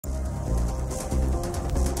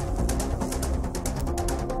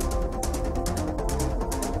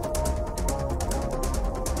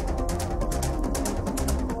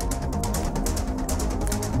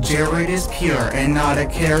Jared is pure and not a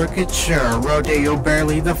caricature. Rodeo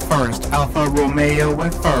barely the first, Alfa Romeo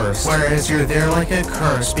went first. Whereas you're there like a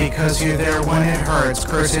curse, because you're there when it hurts.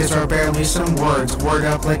 Curses are barely some words, word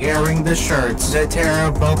up like airing the shirts. The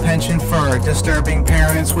terrible penchant for disturbing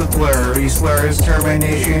parents with blurry slurs.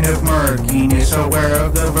 Termination of murkiness, aware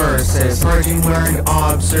of the verses. Purging learned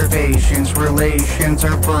observations, relations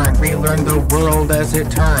are burnt. Relearn the world as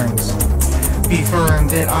it turns. Be firm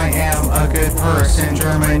that I am a good person.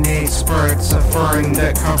 Germinate spurts of fern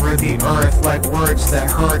that cover the earth like words that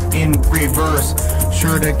hurt in reverse.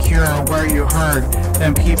 Sure to cure where you hurt.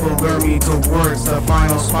 Then people lure me towards the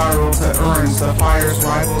final spiral to earns the fire's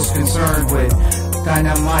rivals concerned with.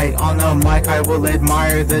 Dynamite on the mic, I will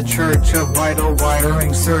admire the church of vital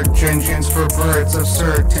wiring. Search engines for birds of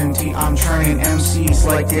certainty. I'm turning MCs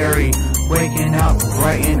like dairy. Waking up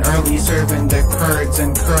bright and early, serving the curds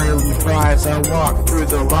and curly fries. I walk through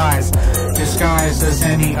the lies, disguised as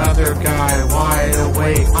any other guy. Wide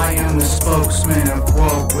awake, I am the spokesman of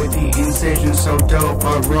woke. With the incision so dope,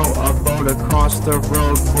 I wrote a boat across the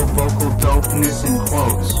road for vocal dopeness in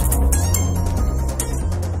quotes.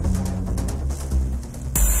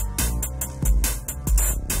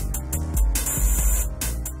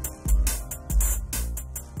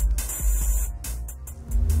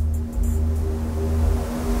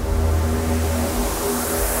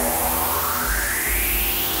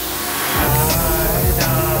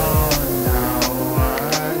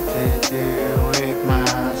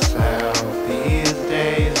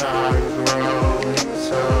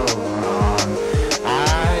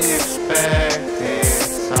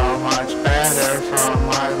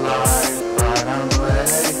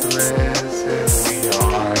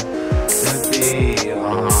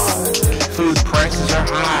 Food prices are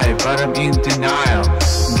high, but I'm in denial.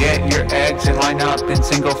 Get your eggs and line up in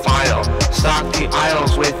single file. Stock the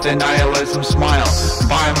aisles with the nihilism smile.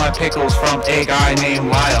 Buy my pickles from a guy named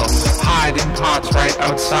Lyle. Hide in pots right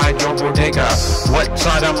outside your bodega. What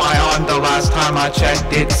side am I on? The last time I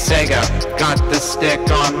checked, it's Sega. Got the stick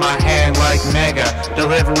on my hand like Mega.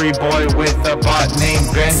 Delivery boy with a bot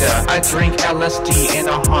named Benda. I drink LSD in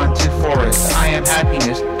a haunted forest. I am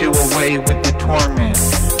happiness, do away with the torment.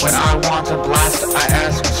 When I want to blast, I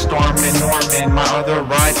ask Storm and Norman. My other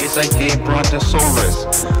ride is a gay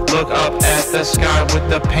brontosaurus. Look up at the sky with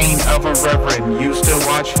the pain of a reverend. Used to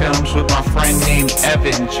watch films with my friend named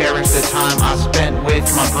Evan. Cherish the time I spent with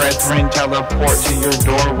my brethren. Teleport to your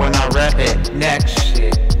door when I rep it. Next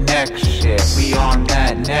shit, we on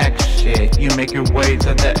that next shit. You make your way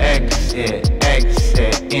to the exit.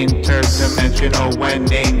 Interdimensional when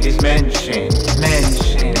name is mentioned.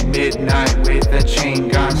 Midnight with a chain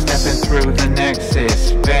gun, stepping through the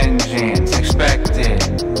nexus. Vengeance, expect it.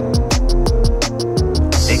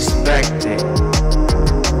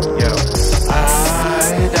 Yo,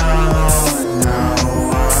 I don't know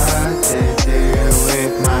what to do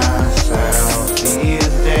with myself. These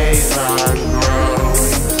days are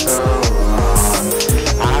growing so long.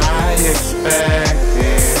 I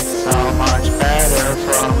expected so much better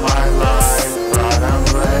from my life, but I'm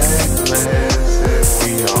reckless if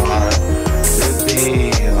we are to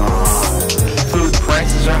be on. Food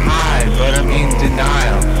prices are high, but I'm in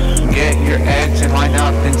denial. Get your eggs and line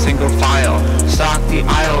up in single file. Stock the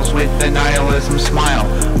aisles with the nihilism smile.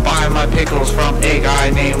 Buy my pickles from a guy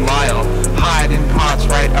named Lyle. Hide in pots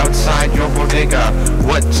right outside your bodega.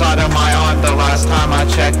 What side am I on? The last time I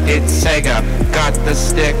checked, it's Sega. Got the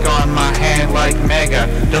stick on my hand like Mega.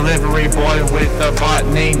 Delivery boy with a bot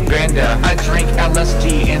named Benda. I drink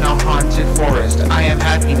LSD in a haunted forest. I am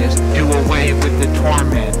happiness, do away with the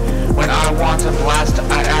torment. When I want to blast,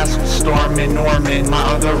 I ask Storm and Norman. My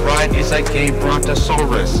other ride is a gay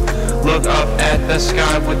brontosaurus. Look up at the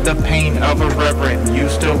sky with the pain of a reverend.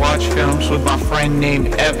 Used to watch films with my friend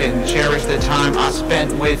named Evan. Cherish the time I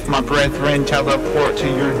spent with my brethren. Teleport to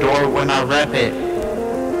your door when I rep it.